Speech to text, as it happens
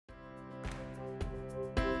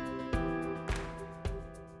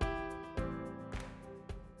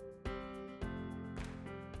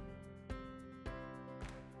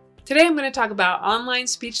Today I'm going to talk about online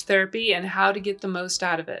speech therapy and how to get the most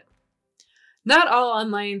out of it. Not all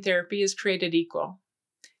online therapy is created equal.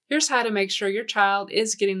 Here's how to make sure your child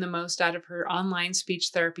is getting the most out of her online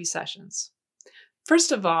speech therapy sessions.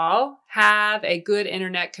 First of all, have a good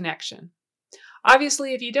internet connection.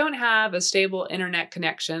 Obviously, if you don't have a stable internet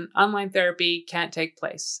connection, online therapy can't take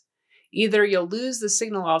place. Either you'll lose the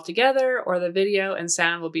signal altogether, or the video and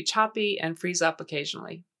sound will be choppy and freeze up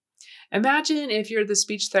occasionally. Imagine if you're the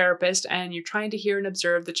speech therapist and you're trying to hear and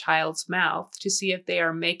observe the child's mouth to see if they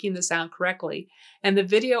are making the sound correctly, and the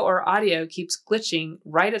video or audio keeps glitching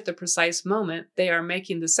right at the precise moment they are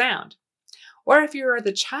making the sound. Or if you are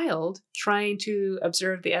the child trying to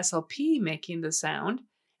observe the SLP making the sound,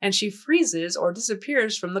 and she freezes or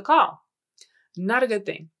disappears from the call. Not a good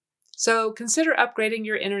thing. So consider upgrading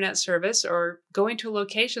your internet service or going to a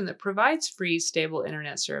location that provides free, stable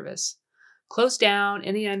internet service. Close down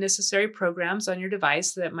any unnecessary programs on your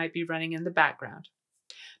device that might be running in the background.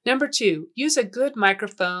 Number 2, use a good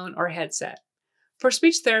microphone or headset. For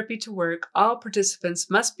speech therapy to work, all participants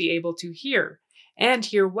must be able to hear and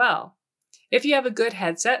hear well. If you have a good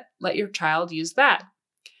headset, let your child use that.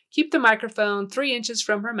 Keep the microphone 3 inches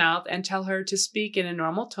from her mouth and tell her to speak in a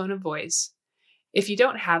normal tone of voice. If you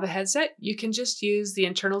don't have a headset, you can just use the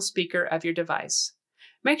internal speaker of your device.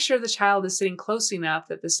 Make sure the child is sitting close enough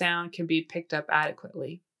that the sound can be picked up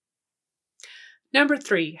adequately. Number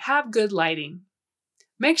 3, have good lighting.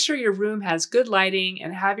 Make sure your room has good lighting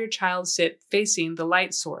and have your child sit facing the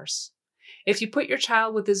light source. If you put your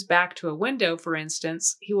child with his back to a window, for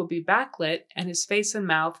instance, he will be backlit and his face and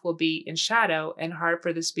mouth will be in shadow and hard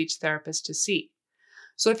for the speech therapist to see.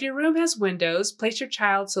 So if your room has windows, place your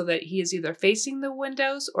child so that he is either facing the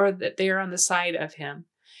windows or that they are on the side of him.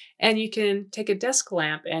 And you can take a desk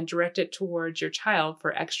lamp and direct it towards your child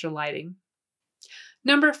for extra lighting.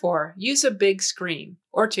 Number 4, use a big screen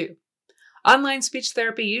or 2. Online speech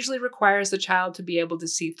therapy usually requires the child to be able to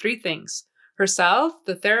see 3 things: herself,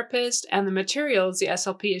 the therapist, and the materials the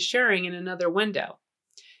SLP is sharing in another window.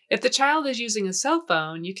 If the child is using a cell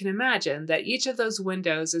phone, you can imagine that each of those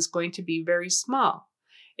windows is going to be very small.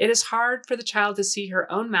 It is hard for the child to see her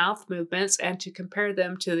own mouth movements and to compare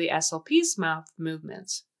them to the SLP's mouth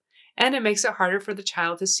movements. And it makes it harder for the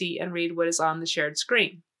child to see and read what is on the shared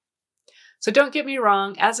screen. So don't get me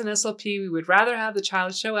wrong, as an SLP, we would rather have the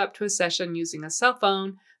child show up to a session using a cell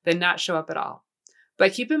phone than not show up at all.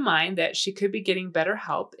 But keep in mind that she could be getting better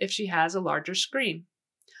help if she has a larger screen.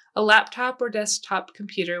 A laptop or desktop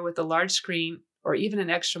computer with a large screen or even an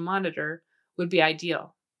extra monitor would be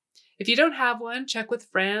ideal. If you don't have one, check with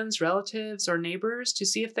friends, relatives, or neighbors to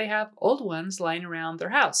see if they have old ones lying around their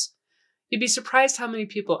house. You'd be surprised how many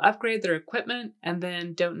people upgrade their equipment and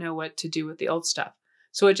then don't know what to do with the old stuff,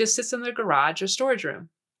 so it just sits in their garage or storage room.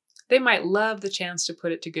 They might love the chance to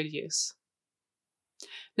put it to good use.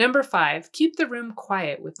 Number 5, keep the room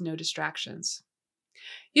quiet with no distractions.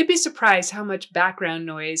 You'd be surprised how much background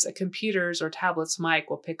noise a computer's or tablet's mic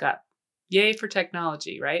will pick up. Yay for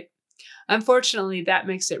technology, right? Unfortunately, that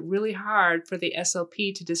makes it really hard for the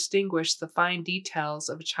SLP to distinguish the fine details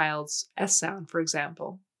of a child's S sound, for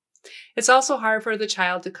example. It's also hard for the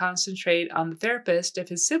child to concentrate on the therapist if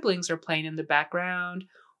his siblings are playing in the background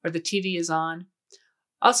or the TV is on.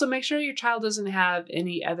 Also, make sure your child doesn't have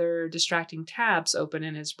any other distracting tabs open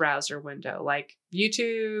in his browser window, like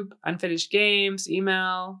YouTube, unfinished games,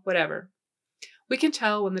 email, whatever. We can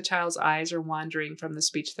tell when the child's eyes are wandering from the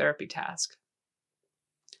speech therapy task.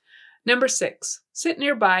 Number 6, sit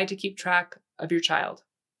nearby to keep track of your child.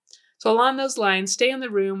 So along those lines, stay in the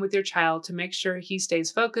room with your child to make sure he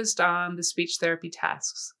stays focused on the speech therapy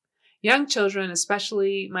tasks. Young children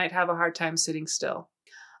especially might have a hard time sitting still.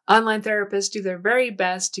 Online therapists do their very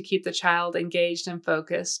best to keep the child engaged and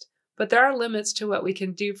focused, but there are limits to what we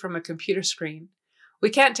can do from a computer screen. We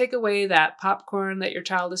can't take away that popcorn that your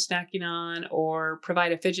child is snacking on or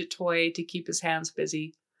provide a fidget toy to keep his hands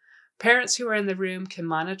busy. Parents who are in the room can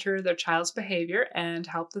monitor their child's behavior and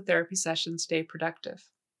help the therapy session stay productive.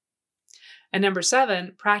 And number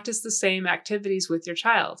 7, practice the same activities with your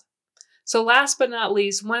child. So last but not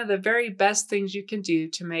least, one of the very best things you can do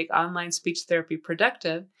to make online speech therapy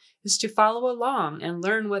productive is to follow along and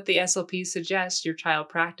learn what the SLP suggests your child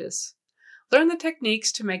practice. Learn the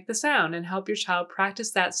techniques to make the sound and help your child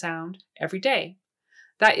practice that sound every day.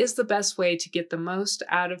 That is the best way to get the most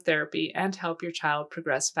out of therapy and help your child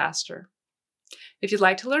progress faster. If you'd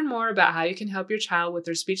like to learn more about how you can help your child with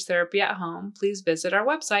their speech therapy at home, please visit our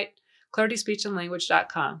website,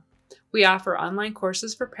 clarityspeechandlanguage.com. We offer online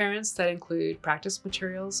courses for parents that include practice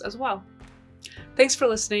materials as well. Thanks for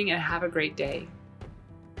listening and have a great day.